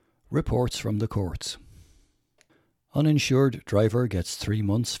Reports from the courts. Uninsured driver gets 3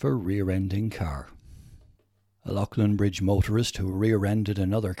 months for rear-ending car. A Loughlin Bridge motorist who rear-ended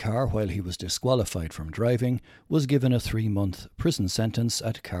another car while he was disqualified from driving was given a 3-month prison sentence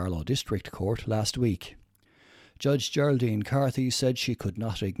at Carlow District Court last week. Judge Geraldine Carthy said she could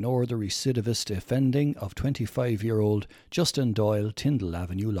not ignore the recidivist offending of 25-year-old Justin Doyle, Tyndall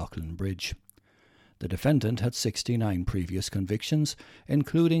Avenue, Loughlin Bridge. The defendant had 69 previous convictions,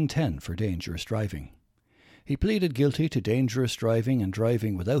 including 10 for dangerous driving. He pleaded guilty to dangerous driving and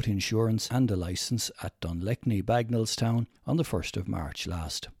driving without insurance and a licence at Dunleckney, Bagnallstown on the 1st of March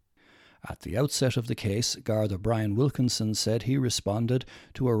last. At the outset of the case, Garda Brian Wilkinson said he responded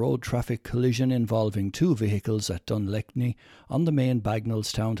to a road traffic collision involving 2 vehicles at Dunleckney on the main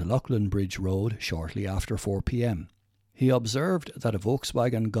Bagnallstown to Loughlin Bridge Road shortly after 4 p.m. He observed that a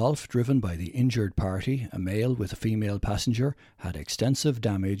Volkswagen Golf driven by the injured party, a male with a female passenger, had extensive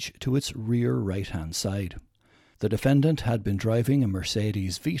damage to its rear right-hand side. The defendant had been driving a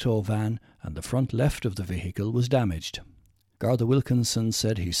Mercedes Vito van and the front left of the vehicle was damaged. Garda Wilkinson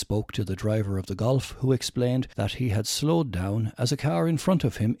said he spoke to the driver of the Golf, who explained that he had slowed down as a car in front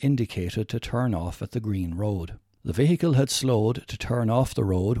of him indicated to turn off at the Green Road. The vehicle had slowed to turn off the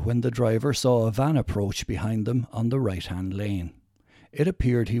road when the driver saw a van approach behind them on the right-hand lane. It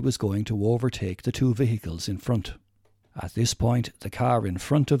appeared he was going to overtake the 2 vehicles in front. At this point, the car in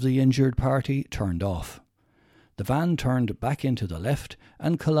front of the injured party turned off. The van turned back into the left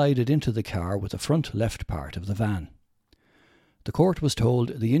and collided into the car with the front left part of the van. The court was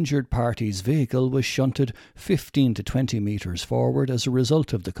told the injured party's vehicle was shunted 15 to 20 metres forward as a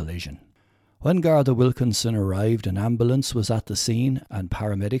result of the collision. When Garda Wilkinson arrived, an ambulance was at the scene and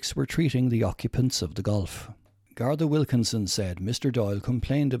paramedics were treating the occupants of the Golf. Garda Wilkinson said Mr. Doyle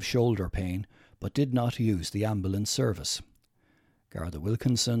complained of shoulder pain but did not use the ambulance service. Garda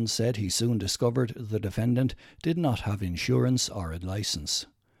Wilkinson said he soon discovered the defendant did not have insurance or a licence.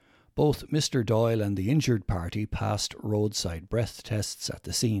 Both Mr. Doyle and the injured party passed roadside breath tests at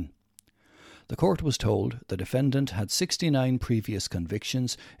the scene. The court was told the defendant had 69 previous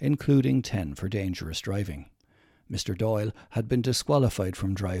convictions, including 10 for dangerous driving. Mr. Doyle had been disqualified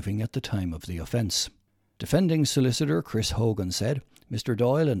from driving at the time of the offence. Defending solicitor Chris Hogan said Mr.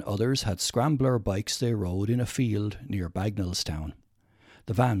 Doyle and others had scrambler bikes they rode in a field near Bagnallstown.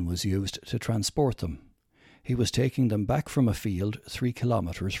 The van was used to transport them. He was taking them back from a field 3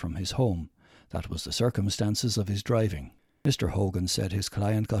 kilometres from his home. That was the circumstances of his driving. Mr. Hogan said his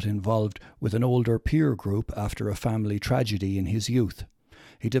client got involved with an older peer group after a family tragedy in his youth.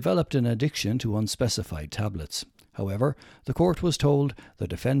 He developed an addiction to unspecified tablets. However, the court was told the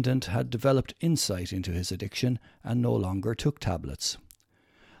defendant had developed insight into his addiction and no longer took tablets.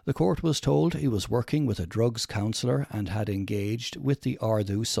 The court was told he was working with a drugs counsellor and had engaged with the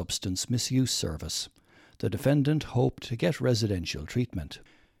Ardhu Substance Misuse Service. The defendant hoped to get residential treatment.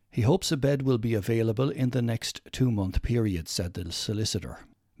 He hopes a bed will be available in the next 2-month period, said the solicitor.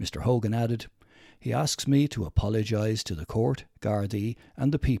 Mr. Hogan added, he asks me to apologise to the court, Gardaí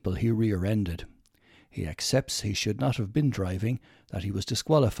and the people he rear-ended. He accepts he should not have been driving, that he was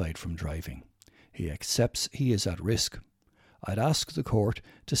disqualified from driving. He accepts he is at risk. I'd ask the court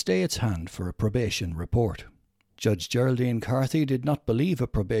to stay its hand for a probation report. Judge Geraldine Carthy did not believe a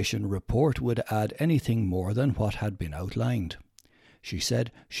probation report would add anything more than what had been outlined. She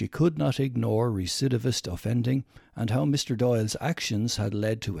said she could not ignore recidivist offending and how Mr. Doyle's actions had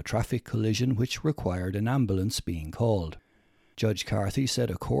led to a traffic collision which required an ambulance being called. Judge Carthy said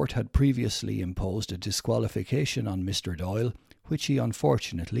a court had previously imposed a disqualification on Mr. Doyle, which he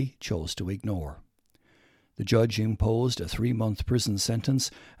unfortunately chose to ignore. The judge imposed a 3-month prison sentence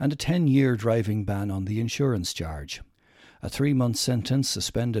and a 10-year driving ban on the insurance charge. A 3-month sentence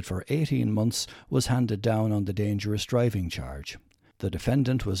suspended for 18 months was handed down on the dangerous driving charge. The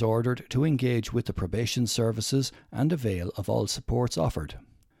defendant was ordered to engage with the probation services and avail of all supports offered.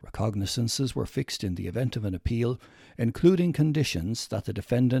 Recognizances were fixed in the event of an appeal, including conditions that the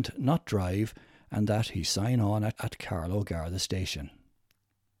defendant not drive and that he sign on at Carlow Garda Station.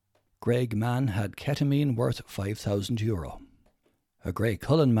 Greg Mann had ketamine worth €5,000. A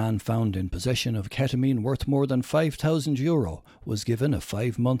Greycullen man found in possession of ketamine worth more than €5,000 was given a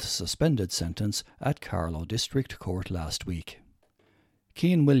 5-month suspended sentence at Carlow District Court last week.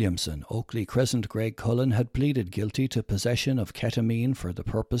 Keane Williamson, Oakley Crescent, Greycullen, had pleaded guilty to possession of ketamine for the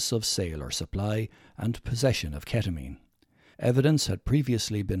purpose of sale or supply and possession of ketamine. Evidence had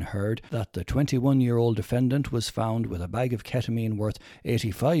previously been heard that the 21-year-old defendant was found with a bag of ketamine worth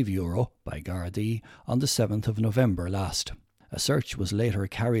 €85 by Gardaí on the 7th of November last. A search was later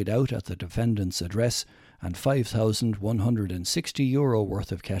carried out at the defendant's address and €5,160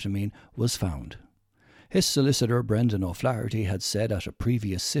 worth of ketamine was found. His solicitor, Brendan O'Flaherty, had said at a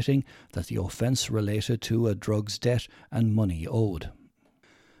previous sitting that the offence related to a drugs debt and money owed.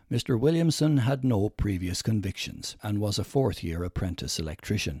 Mr. Williamson had no previous convictions and was a fourth-year apprentice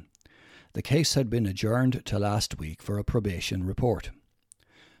electrician. The case had been adjourned to last week for a probation report.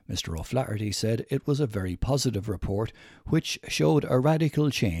 Mr. O'Flaherty said it was a very positive report which showed a radical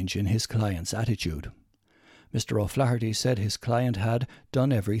change in his client's attitude. Mr. O'Flaherty said his client had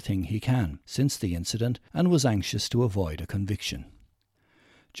done everything he can since the incident and was anxious to avoid a conviction.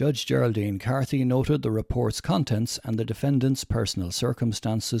 Judge Geraldine Carthy noted the report's contents and the defendant's personal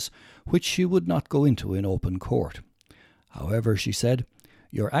circumstances, which she would not go into in open court. However, she said,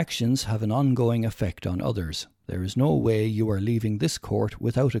 "Your actions have an ongoing effect on others. There is no way you are leaving this court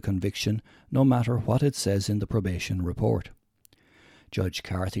without a conviction, no matter what it says in the probation report." Judge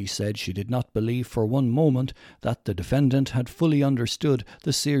Carthy said she did not believe for one moment that the defendant had fully understood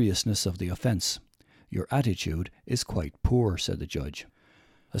the seriousness of the offence. "Your attitude is quite poor," said the judge.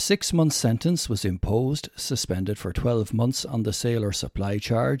 A 6-month sentence was imposed, suspended for 12 months on the sale or supply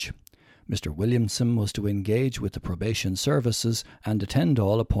charge. Mr. Williamson was to engage with the probation services and attend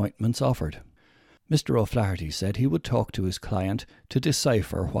all appointments offered. Mr. O'Flaherty said he would talk to his client to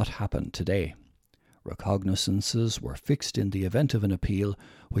decipher what happened today. Recognizances were fixed in the event of an appeal,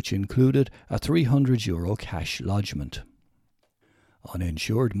 which included a €300 cash lodgement.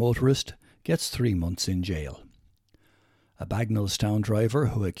 Uninsured motorist gets 3 months in jail. A Bagnallstown driver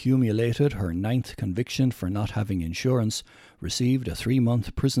who accumulated her 9th conviction for not having insurance received a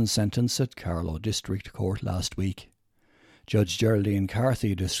 3-month prison sentence at Carlow District Court last week. Judge Geraldine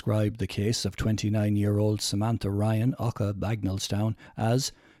Carthy described the case of 29-year-old Samantha Ryan, Oka, Bagnallstown,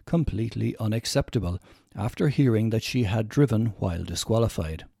 as completely unacceptable after hearing that she had driven while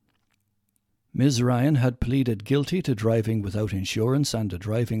disqualified. Ms. Ryan had pleaded guilty to driving without insurance and a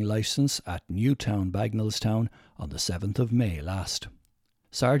driving licence at Newtown, Bagnallstown on the 7th of May last.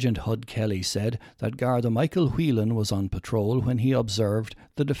 Sergeant Hud Kelly said that Garda Michael Whelan was on patrol when he observed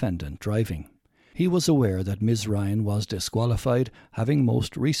the defendant driving. He was aware that Ms. Ryan was disqualified, having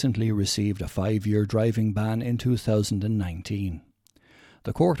most recently received a 5-year driving ban in 2019.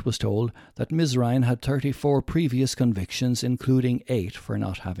 The court was told that Ms. Ryan had 34 previous convictions, including 8 for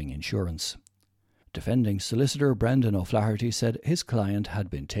not having insurance. Defending solicitor Brendan O'Flaherty said his client had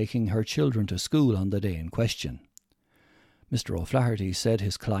been taking her children to school on the day in question. Mr. O'Flaherty said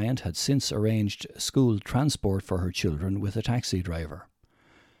his client had since arranged school transport for her children with a taxi driver.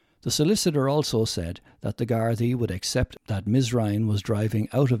 The solicitor also said that the Gardaí would accept that Ms. Ryan was driving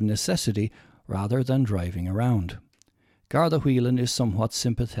out of necessity rather than driving around. Garda Whelan is somewhat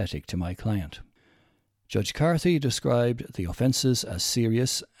sympathetic to my client. Judge Carthy described the offences as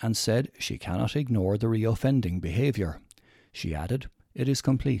serious and said she cannot ignore the reoffending behaviour. She added, "It is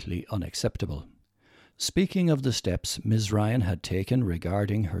completely unacceptable." Speaking of the steps Ms. Ryan had taken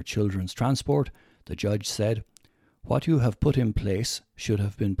regarding her children's transport, the judge said, "What you have put in place should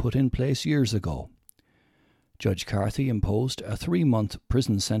have been put in place years ago." Judge Carthy imposed a 3-month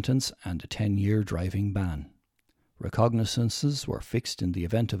prison sentence and a 10-year driving ban. Recognizances were fixed in the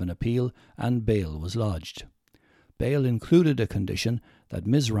event of an appeal and bail was lodged. Bail included a condition that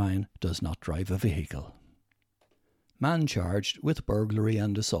Ms. Ryan does not drive a vehicle. Man charged with burglary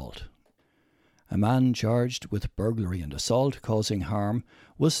and assault. A man charged with burglary and assault causing harm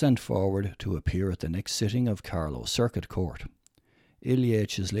was sent forward to appear at the next sitting of Carlow Circuit Court. Ilya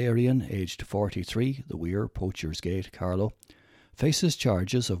Chislarian, aged 43, the Weir, Poacher's Gate, Carlow, faces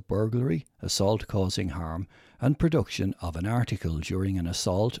charges of burglary, assault causing harm, and production of an article during an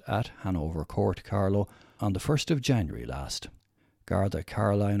assault at Hanover Court, Carlow, on the 1st of January last. Garda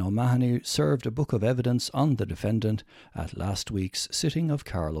Caroline O'Mahony served a book of evidence on the defendant at last week's sitting of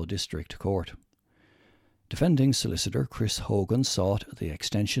Carlow District Court. Defending solicitor Chris Hogan sought the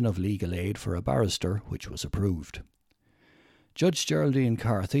extension of legal aid for a barrister, which was approved. Judge Geraldine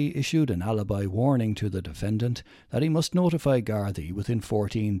Carthy issued an alibi warning to the defendant that he must notify Gardaí within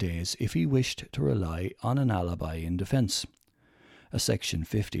 14 days if he wished to rely on an alibi in defence. A Section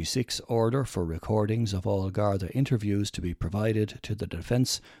 56 order for recordings of all Garda interviews to be provided to the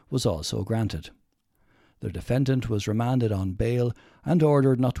defence was also granted. The defendant was remanded on bail and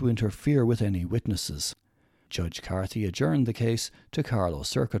ordered not to interfere with any witnesses. Judge Carthy adjourned the case to Carlow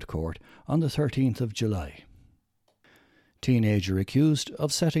Circuit Court on the 13th of July. Teenager accused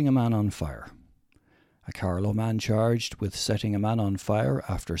of setting a man on fire. A Carlow man charged with setting a man on fire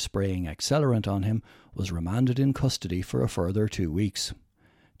after spraying accelerant on him was remanded in custody for a further 2 weeks.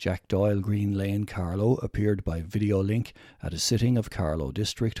 Jack Doyle, Green Lane, Carlow, appeared by video link at a sitting of Carlow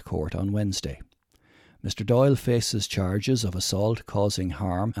District Court on Wednesday. Mr. Doyle faces charges of assault causing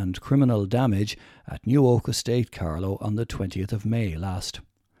harm and criminal damage at New Oak Estate, Carlow, on the 20th of May last.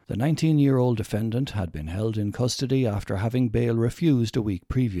 The 19-year-old defendant had been held in custody after having bail refused a week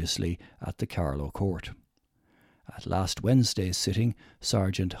previously at the Carlow court. At last Wednesday's sitting,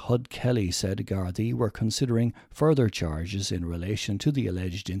 Sergeant Hud Kelly said Gardaí were considering further charges in relation to the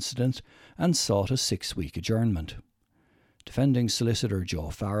alleged incident and sought a 6-week adjournment. Defending solicitor Joe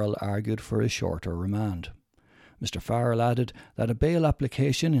Farrell argued for a shorter remand. Mr. Farrell added that a bail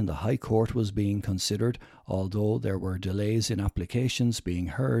application in the High Court was being considered, although there were delays in applications being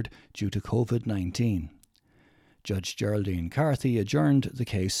heard due to COVID-19. Judge Geraldine Carthy adjourned the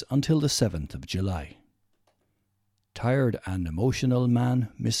case until the 7th of July. Tired and emotional man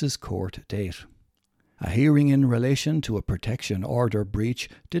misses court date. A hearing in relation to a protection order breach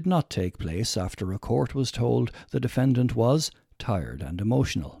did not take place after a court was told the defendant was tired and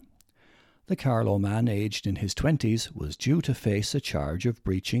emotional. The Carlow man, aged in his 20s, was due to face a charge of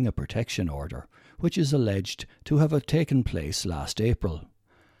breaching a protection order, which is alleged to have taken place last April.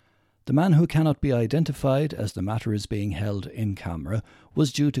 The man, who cannot be identified as the matter is being held in camera,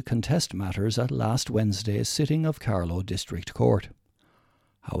 was due to contest matters at last Wednesday's sitting of Carlow District Court.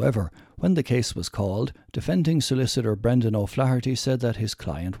 However, when the case was called, defending solicitor Brendan O'Flaherty said that his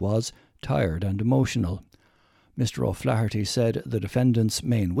client was tired and emotional. Mr. O'Flaherty said the defendant's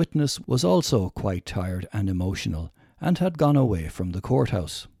main witness was also quite tired and emotional and had gone away from the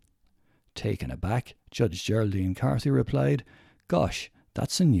courthouse. Taken aback, Judge Geraldine Carthy replied, "Gosh,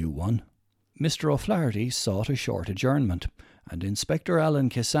 that's a new one." Mr. O'Flaherty sought a short adjournment, and Inspector Alan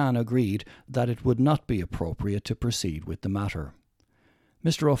Kissan agreed that it would not be appropriate to proceed with the matter.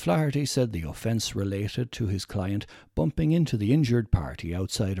 Mr. O'Flaherty said the offence related to his client bumping into the injured party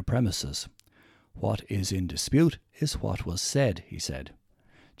outside a premises. "What is in dispute is what was said," he said.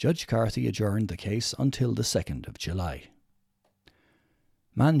 Judge Carthy adjourned the case until the 2nd of July.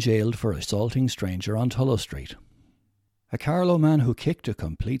 Man jailed for assaulting stranger on Tullow Street. A Carlow man who kicked a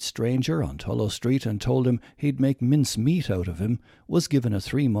complete stranger on Tullow Street and told him he'd make mince meat out of him was given a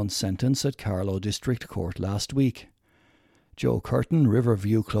 3-month sentence at Carlow District Court last week. Joe Curtin,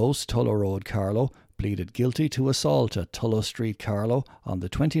 Riverview Close, Tullow Road, Carlow, pleaded guilty to assault at Tullow Street, Carlow, on the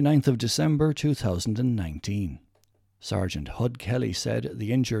 29th of December 2019. Sergeant Hud Kelly said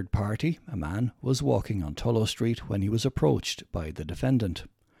the injured party, a man, was walking on Tullow Street when he was approached by the defendant.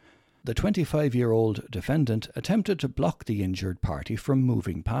 The 25-year-old defendant attempted to block the injured party from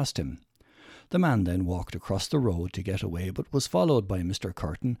moving past him. The man then walked across the road to get away but was followed by Mr.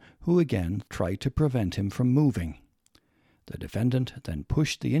 Curtin, who again tried to prevent him from moving. The defendant then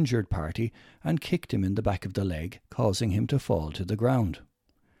pushed the injured party and kicked him in the back of the leg, causing him to fall to the ground.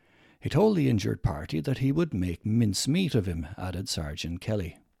 He told the injured party that he would make mincemeat of him, added Sergeant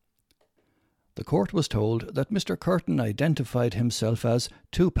Kelly. The court was told that Mr. Curtin identified himself as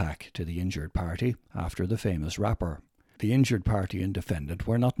Tupac to the injured party, after the famous rapper. The injured party and defendant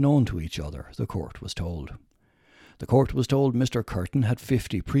were not known to each other, the court was told. The court was told Mr. Curtin had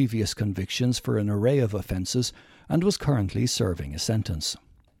 50 previous convictions for an array of offences and was currently serving a sentence.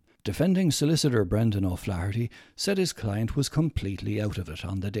 Defending solicitor Brendan O'Flaherty said his client was completely out of it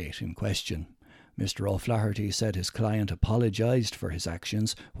on the date in question. Mr. O'Flaherty said his client apologised for his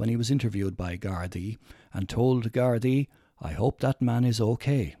actions when he was interviewed by Gardaí and told Gardaí, "I hope that man is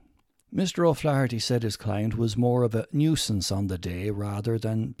okay." Mr. O'Flaherty said his client was more of a nuisance on the day rather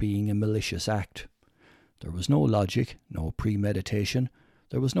than being a malicious act. There was no logic, no premeditation,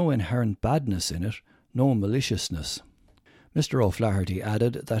 there was no inherent badness in it, no maliciousness. Mr. O'Flaherty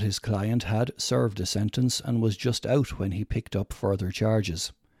added that his client had served a sentence and was just out when he picked up further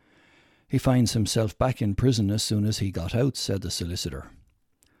charges. "He finds himself back in prison as soon as he got out," said the solicitor.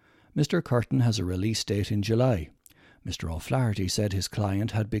 Mr. Curtin has a release date in July. Mr. O'Flaherty said his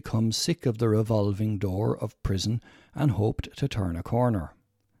client had become sick of the revolving door of prison and hoped to turn a corner.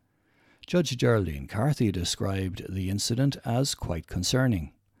 Judge Geraldine Carthy described the incident as quite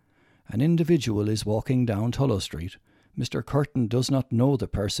concerning. An individual is walking down Tullow Street. Mr. Curtin does not know the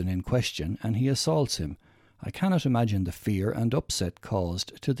person in question and he assaults him. I cannot imagine the fear and upset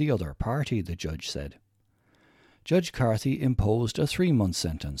caused to the other party, the judge said. Judge Carthy imposed a 3-month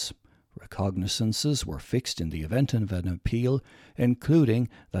sentence. Recognizances were fixed in the event of an appeal, including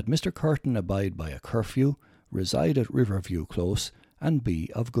that Mr. Curtin abide by a curfew, reside at Riverview Close, and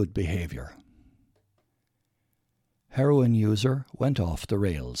be of good behaviour. Heroin user went off the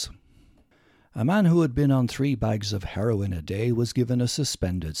rails. A man who had been on 3 bags of heroin a day was given a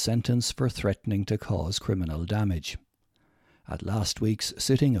suspended sentence for threatening to cause criminal damage. At last week's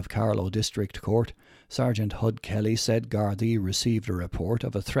sitting of Carlow District Court, Sergeant Hud Kelly said Gardaí received a report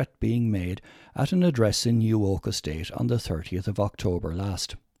of a threat being made at an address in New Oak Estate on the 30th of October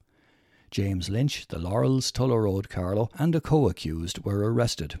last. James Lynch, the Laurels, Tullow Road, Carlow, and a co-accused were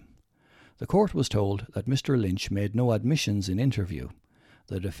arrested. The court was told that Mr. Lynch made no admissions in interview.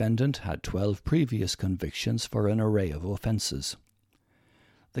 The defendant had 12 previous convictions for an array of offences.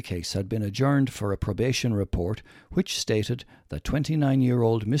 The case had been adjourned for a probation report which stated that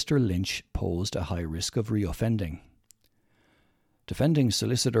 29-year-old Mr. Lynch posed a high risk of reoffending. Defending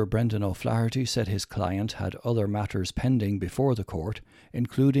solicitor Brendan O'Flaherty said his client had other matters pending before the court,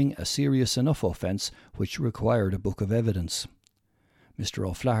 including a serious enough offence which required a book of evidence. Mr.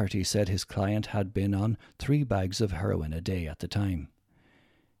 O'Flaherty said his client had been on 3 bags of heroin a day at the time.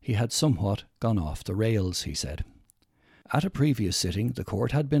 He had somewhat gone off the rails, he said. At a previous sitting, the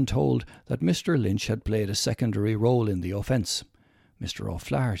court had been told that Mr. Lynch had played a secondary role in the offence. Mr.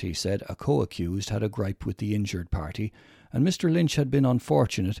 O'Flaherty said a co-accused had a gripe with the injured party, and Mr. Lynch had been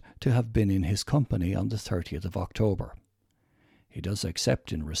unfortunate to have been in his company on the 30th of October. He does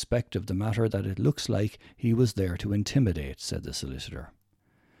accept in respect of the matter that it looks like he was there to intimidate, said the solicitor.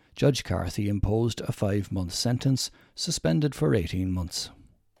 Judge Carthy imposed a 5-month sentence, suspended for 18 months.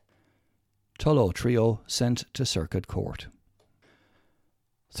 Tullow trio sent to Circuit Court.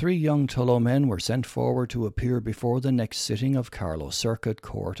 3 young Tullow men were sent forward to appear before the next sitting of Carlow Circuit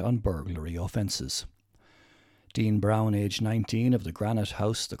Court on burglary offences. Dean Brown, aged 19, of the Granite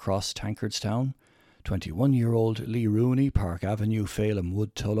House, The Cross, Tankardstown, 21-year-old Lee Rooney, Park Avenue, Phelim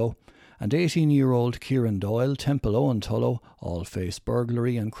Wood, Tullow, and 18-year-old Kieran Doyle, Temple Owen, Tullow, all face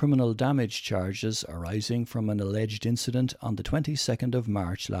burglary and criminal damage charges arising from an alleged incident on the 22nd of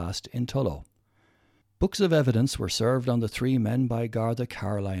March last in Tullow. Books of evidence were served on the 3 men by Garda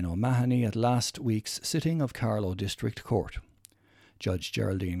Caroline O'Mahony at last week's sitting of Carlow District Court. Judge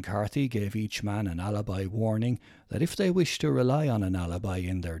Geraldine Carthy gave each man an alibi warning that if they wish to rely on an alibi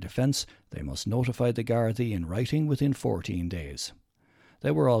in their defence, they must notify the Gardaí in writing within 14 days.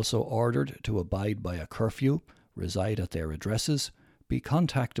 They were also ordered to abide by a curfew, reside at their addresses, be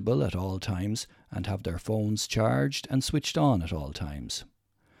contactable at all times, and have their phones charged and switched on at all times.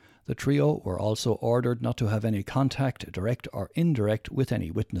 The trio were also ordered not to have any contact, direct or indirect, with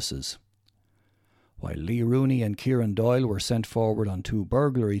any witnesses. While Lee Rooney and Kieran Doyle were sent forward on 2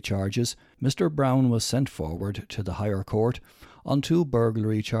 burglary charges, Mr. Brown was sent forward to the higher court on 2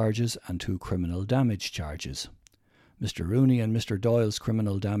 burglary charges and 2 criminal damage charges. Mr. Rooney and Mr. Doyle's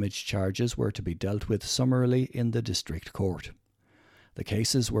criminal damage charges were to be dealt with summarily in the District Court. The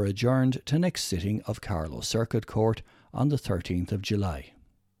cases were adjourned to next sitting of Carlow Circuit Court on the 13th of July.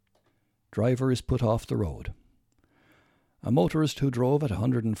 Driver is put off the road. A motorist who drove at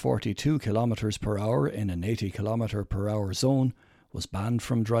 142 km per hour in an 80 km per hour zone was banned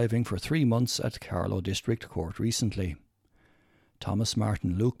from driving for 3 months at Carlow District Court recently. Thomas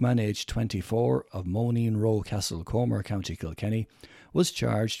Martin Lukeman, aged 24, of Moneen Row, Castlecomer, County Kilkenny, was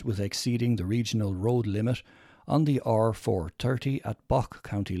charged with exceeding the regional road limit on the R430 at Bock,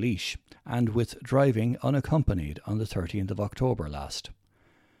 County Laois, and with driving unaccompanied on the 13th of October last.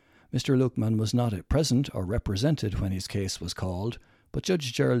 Mr. Lukeman was not present or represented when his case was called, but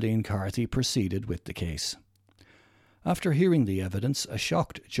Judge Geraldine Carthy proceeded with the case. After hearing the evidence, a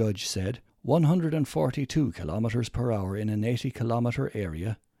shocked judge said, 142 km per hour in an 80 km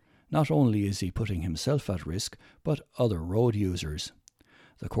area. Not only is he putting himself at risk, but other road users.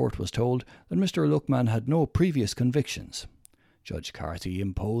 The court was told that Mr. Lukeman had no previous convictions. Judge Carthy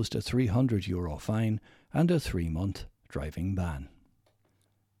imposed a €300 fine and a 3-month driving ban.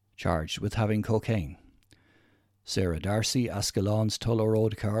 Charged with having cocaine. Sarah Darcy, Ascalon's Tullow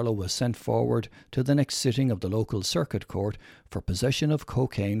Road, Carlow, was sent forward to the next sitting of the local circuit court for possession of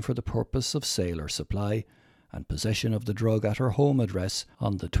cocaine for the purpose of sale or supply, and possession of the drug at her home address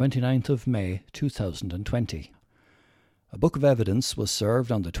on the 29th of May 2020. A book of evidence was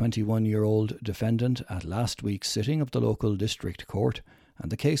served on the 21-year-old defendant at last week's sitting of the local district court,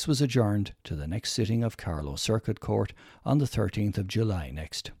 and the case was adjourned to the next sitting of Carlow Circuit Court on the 13th of July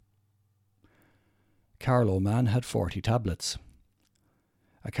next. Carlow man had 40 tablets.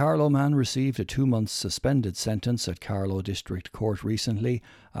 A Carlow man received a 2-month suspended sentence at Carlow District Court recently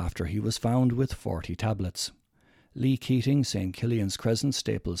after he was found with 40 tablets. Lee Keating, St. Killian's Crescent,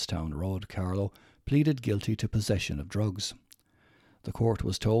 Staplestown Road, Carlow, pleaded guilty to possession of drugs. The court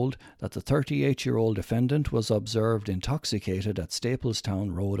was told that the 38-year-old defendant was observed intoxicated at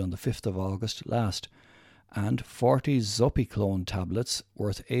Staplestown Road on the 5th of August last, and 40 Zopiclone tablets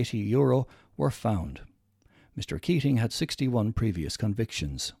worth €80 were found. Mr. Keating had 61 previous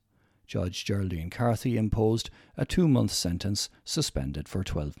convictions. Judge Geraldine Carthy imposed a 2-month sentence, suspended for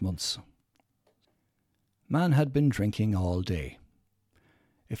 12 months. Man had been drinking all day.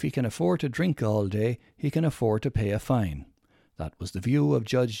 If he can afford to drink all day, he can afford to pay a fine. That was the view of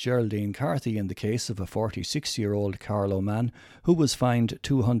Judge Geraldine Carthy in the case of a 46-year-old Carlow man who was fined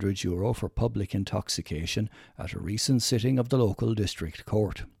 €200 for public intoxication at a recent sitting of the local district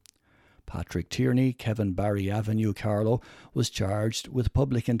court. Patrick Tierney, Kevin Barry Avenue, Carlow, was charged with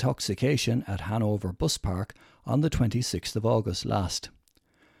public intoxication at Hanover Bus Park on the 26th of August last.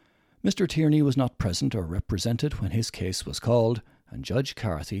 Mr. Tierney was not present or represented when his case was called, and Judge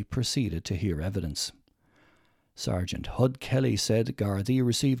Carthy proceeded to hear evidence. Sergeant Hud Kelly said Gardaí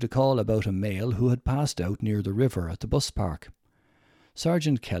received a call about a male who had passed out near the river at the bus park.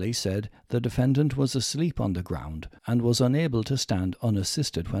 Sergeant Kelly said the defendant was asleep on the ground and was unable to stand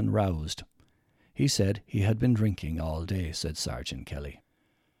unassisted when roused. He said he had been drinking all day, said Sergeant Kelly.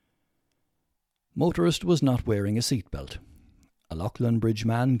 Motorist was not wearing a seatbelt. A Loughlin Bridge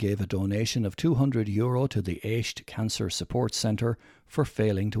man gave a donation of €200 to the Aisht Cancer Support Centre for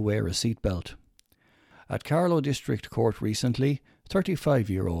failing to wear a seatbelt. At Carlow District Court recently,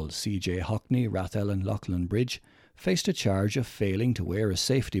 35-year-old C.J. Hockney, Rathellen Loughlin Bridge, faced a charge of failing to wear a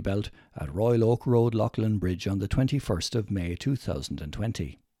safety belt at Royal Oak Road Loughlin Bridge on the 21st of May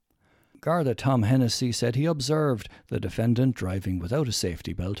 2020. Garda Tom Hennessy said he observed the defendant driving without a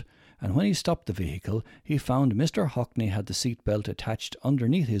safety belt, and when he stopped the vehicle, he found Mr. Hockney had the seatbelt attached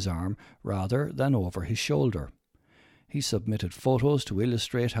underneath his arm rather than over his shoulder. He submitted photos to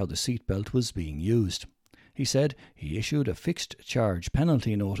illustrate how the seatbelt was being used. He said he issued a fixed charge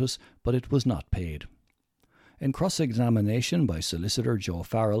penalty notice, but it was not paid. In cross-examination by Solicitor Joe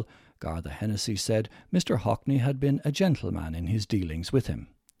Farrell, Garda Hennessy said Mr. Hockney had been a gentleman in his dealings with him.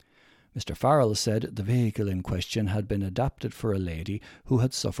 Mr. Farrell said the vehicle in question had been adapted for a lady who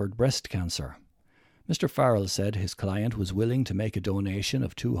had suffered breast cancer. Mr. Farrell said his client was willing to make a donation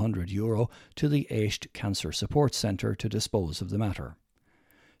of €200 to the Aisht Cancer Support Centre to dispose of the matter.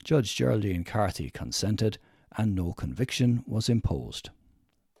 Judge Geraldine Carthy consented, and no conviction was imposed.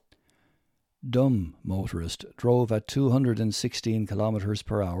 Dumb motorist drove at 216 km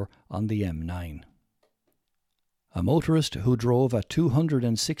per hour on the M9. A motorist who drove at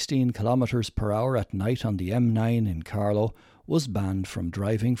 216 km per hour at night on the M9 in Carlow was banned from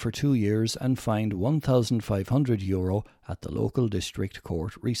driving for 2 years and fined €1,500 at the local district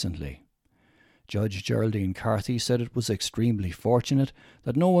court recently. Judge Geraldine Carthy said it was extremely fortunate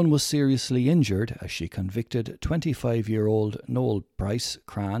that no one was seriously injured as she convicted 25-year-old Noel Price,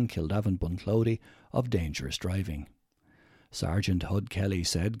 Cran, Kildavin, Bunclody, of dangerous driving. Sergeant Hud Kelly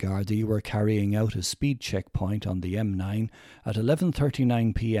said Gardaí were carrying out a speed checkpoint on the M9 at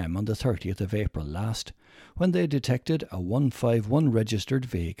 11:39 p.m. on the 30th of April last, when they detected a 151 registered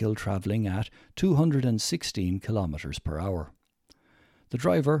vehicle travelling at 216 km per hour. The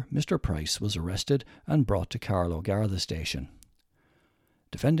driver, Mr. Price, was arrested and brought to Carlow Garda Station.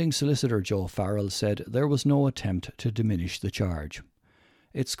 Defending Solicitor Joe Farrell said there was no attempt to diminish the charge.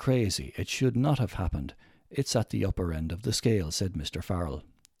 "It's crazy, it should not have happened. It's at the upper end of the scale," said Mr. Farrell.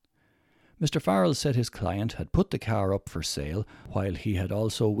 Mr. Farrell said his client had put the car up for sale, while he had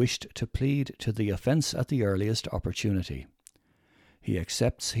also wished to plead to the offence at the earliest opportunity. He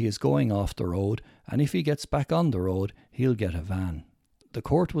accepts he is going off the road, and if he gets back on the road, he'll get a van. The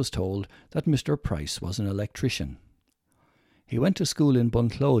court was told that Mr. Price was an electrician. He went to school in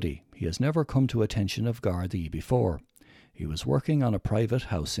Bunclody. He has never come to attention of Gardaí before. He was working on a private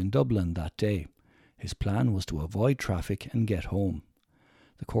house in Dublin that day. His plan was to avoid traffic and get home.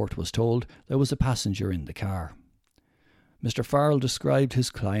 The court was told there was a passenger in the car. Mr. Farrell described his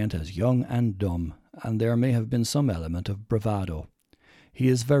client as young and dumb, and there may have been some element of bravado. He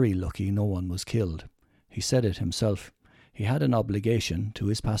is very lucky no one was killed. He said it himself. He had an obligation to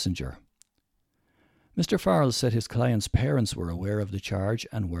his passenger. Mr. Farrell said his client's parents were aware of the charge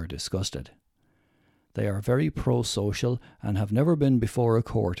and were disgusted. They are very pro-social and have never been before a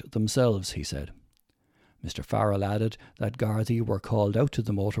court themselves, he said. Mr. Farrell added that Gardaí were called out to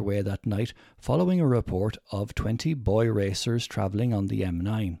the motorway that night following a report of 20 boy racers travelling on the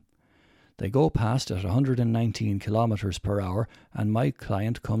M9. They go past at 119 km per hour and my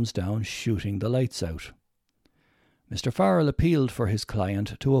client comes down shooting the lights out. Mr. Farrell appealed for his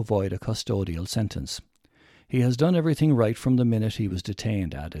client to avoid a custodial sentence. He has done everything right from the minute he was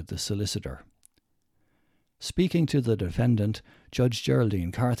detained, added the solicitor. Speaking to the defendant, Judge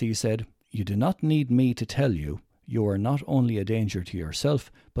Geraldine Carthy said, "You do not need me to tell you, you are not only a danger to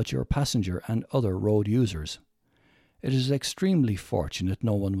yourself, but your passenger and other road users. It is extremely fortunate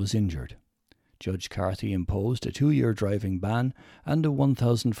no one was injured. Judge Carthy imposed a 2-year driving ban and a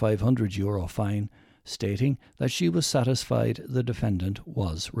 €1,500 fine, stating that she was satisfied the defendant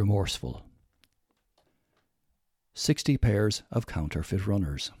was remorseful. 60 pairs of counterfeit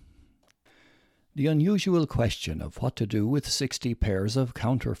runners. The unusual question of what to do with 60 pairs of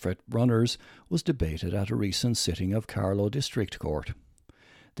counterfeit runners was debated at a recent sitting of Carlow District Court.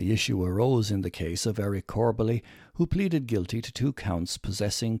 The issue arose in the case of Eric Corbally, who pleaded guilty to 2 counts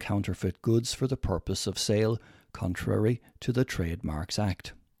possessing counterfeit goods for the purpose of sale, contrary to the Trademarks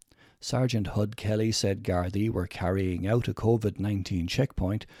Act. Sergeant Hud Kelly said Gardaí were carrying out a COVID-19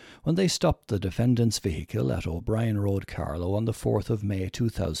 checkpoint when they stopped the defendant's vehicle at O'Brien Road, Carlow on the 4th of May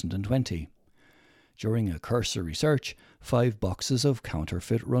 2020. During a cursory search, 5 boxes of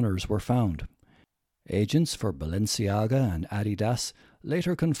counterfeit runners were found. Agents for Balenciaga and Adidas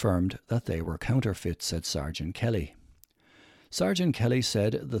later confirmed that they were counterfeit, said Sergeant Kelly. Sergeant Kelly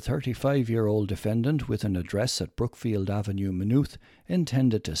said the 35-year-old defendant with an address at Brookfield Avenue, Maynooth,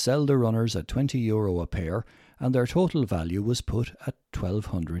 intended to sell the runners at €20 a pair, and their total value was put at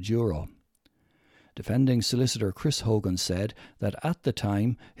 €1,200. Defending solicitor Chris Hogan said that at the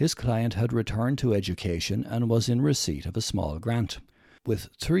time his client had returned to education and was in receipt of a small grant. With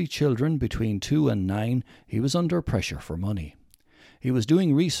 3 children between 2 and 9, he was under pressure for money. He was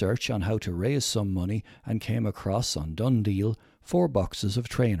doing research on how to raise some money and came across on DoneDeal 4 boxes of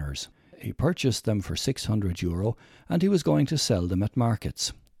trainers. He purchased them for €600 and he was going to sell them at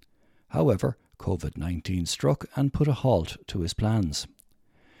markets. However, COVID-19 struck and put a halt to his plans.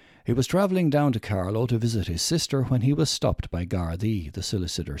 He was travelling down to Carlow to visit his sister when he was stopped by Gardaí, the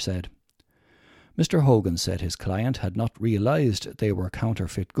solicitor said. Mr. Hogan said his client had not realised they were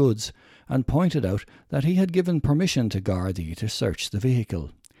counterfeit goods and pointed out that he had given permission to Gardaí to search the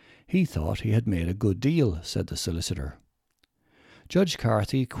vehicle. He thought he had made a good deal, said the solicitor. Judge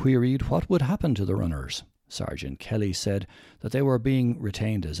Carthy queried what would happen to the runners. Sergeant Kelly said that they were being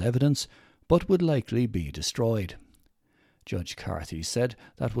retained as evidence but would likely be destroyed. Judge Carthy said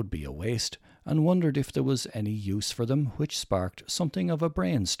that would be a waste and wondered if there was any use for them, which sparked something of a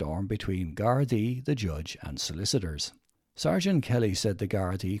brainstorm between Gardaí, the judge and solicitors. Sergeant Kelly said the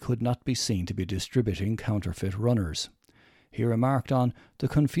Gardaí could not be seen to be distributing counterfeit runners. He remarked on the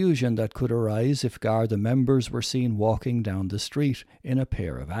confusion that could arise if Garda members were seen walking down the street in a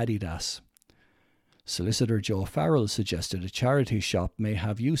pair of Adidas. Solicitor Joe Farrell suggested a charity shop may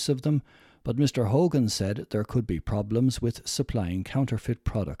have use of them, but Mr. Hogan said there could be problems with supplying counterfeit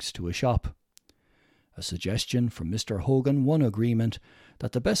products to a shop. A suggestion from Mr. Hogan won agreement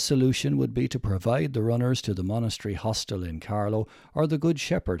that the best solution would be to provide the runners to the Monastery Hostel in Carlow or the Good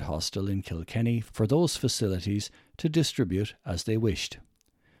Shepherd Hostel in Kilkenny for those facilities to distribute as they wished.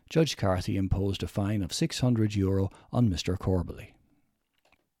 Judge Carthy imposed a fine of €600 on Mr. Corbally.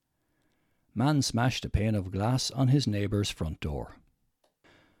 Man smashed a pane of glass on his neighbour's front door.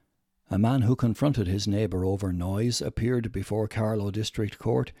 A man who confronted his neighbour over noise appeared before Carlow District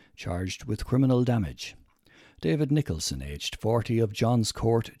Court, charged with criminal damage. David Nicholson, aged 40, of Johns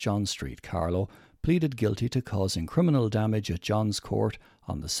Court, John Street, Carlow, pleaded guilty to causing criminal damage at Johns Court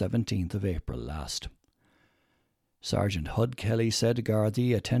on the 17th of April last. Sergeant Hud Kelly said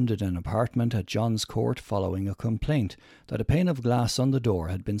Gardaí attended an apartment at Johns Court following a complaint that a pane of glass on the door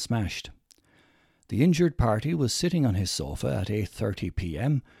had been smashed. The injured party was sitting on his sofa at 8:30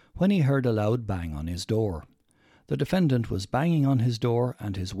 p.m. when he heard a loud bang on his door. The defendant was banging on his door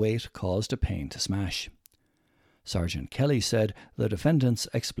and his weight caused a pane to smash. Sergeant Kelly said the defendant's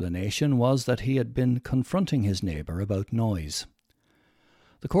explanation was that he had been confronting his neighbour about noise.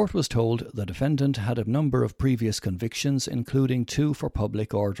 The court was told the defendant had a number of previous convictions, including 2 for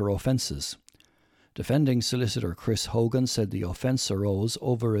public order offences. Defending solicitor Chris Hogan said the offence arose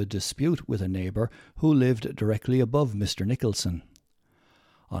over a dispute with a neighbour who lived directly above Mr. Nicholson.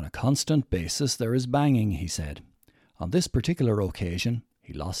 On a constant basis there is banging, he said. On this particular occasion,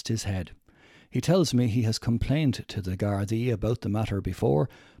 he lost his head. He tells me he has complained to the Gardaí about the matter before,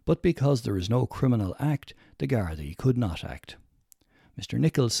 but because there is no criminal act, the Gardaí could not act. Mr.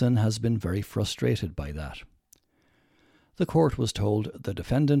 Nicholson has been very frustrated by that. The court was told the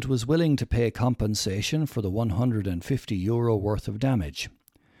defendant was willing to pay compensation for the €150 worth of damage.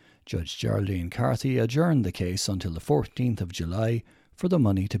 Judge Geraldine Carthy adjourned the case until the 14th of July for the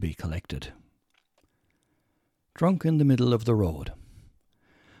money to be collected. Drunk in the middle of the road.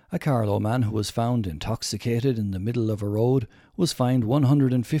 A Carlow man who was found intoxicated in the middle of a road was fined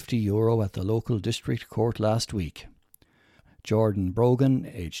 €150 at the local district court last week. Jordan Brogan,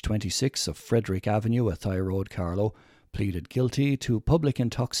 aged 26, of Frederick Avenue, Athy Road, Carlow, pleaded guilty to public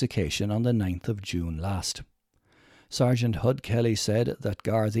intoxication on the 9th of June last. Sergeant Hud Kelly said that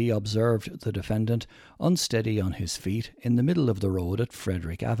Gardaí observed the defendant unsteady on his feet in the middle of the road at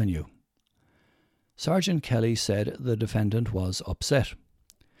Frederick Avenue. Sergeant Kelly said the defendant was upset.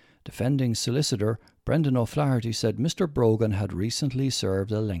 Defending solicitor Brendan O'Flaherty said Mr. Brogan had recently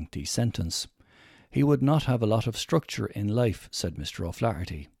served a lengthy sentence. He would not have a lot of structure in life, said Mr.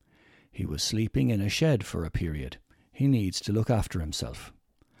 O'Flaherty. He was sleeping in a shed for a period. He needs to look after himself.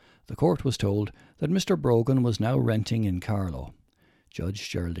 The court was told that Mr. Brogan was now renting in Carlow. Judge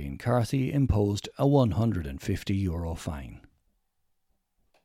Geraldine Carthy imposed a €150 fine.